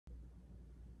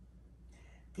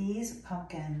These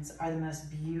pumpkins are the most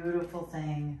beautiful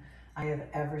thing I have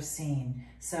ever seen.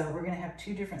 So we're gonna have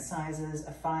two different sizes,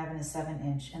 a 5 and a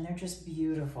 7-inch, and they're just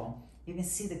beautiful. You can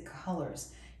see the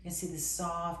colors. You can see the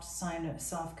soft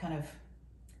kind of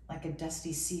like a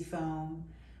dusty sea foam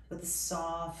with the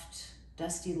soft,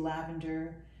 dusty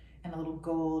lavender and a little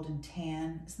gold and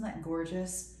tan. Isn't that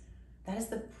gorgeous? That is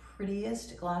the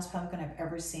prettiest glass pumpkin I've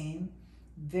ever seen.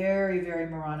 Very, very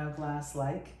Murano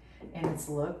glass-like in its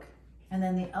look. And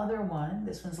then the other one,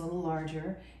 this one's a little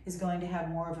larger, is going to have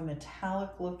more of a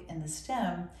metallic look in the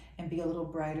stem and be a little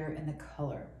brighter in the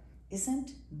color.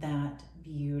 Isn't that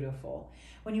beautiful?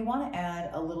 When you want to add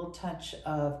a little touch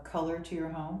of color to your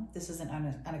home, this is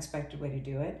an unexpected way to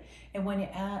do it. And when you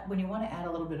want to add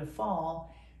a little bit of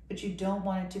fall, but you don't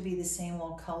want it to be the same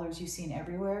old colors you've seen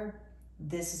everywhere,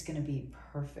 this is going to be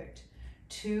perfect.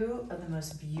 Two of the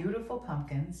most beautiful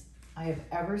pumpkins I have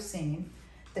ever seen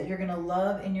that you're going to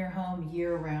love in your home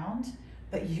year round,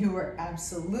 but you are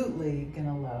absolutely going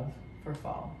to love for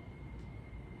fall.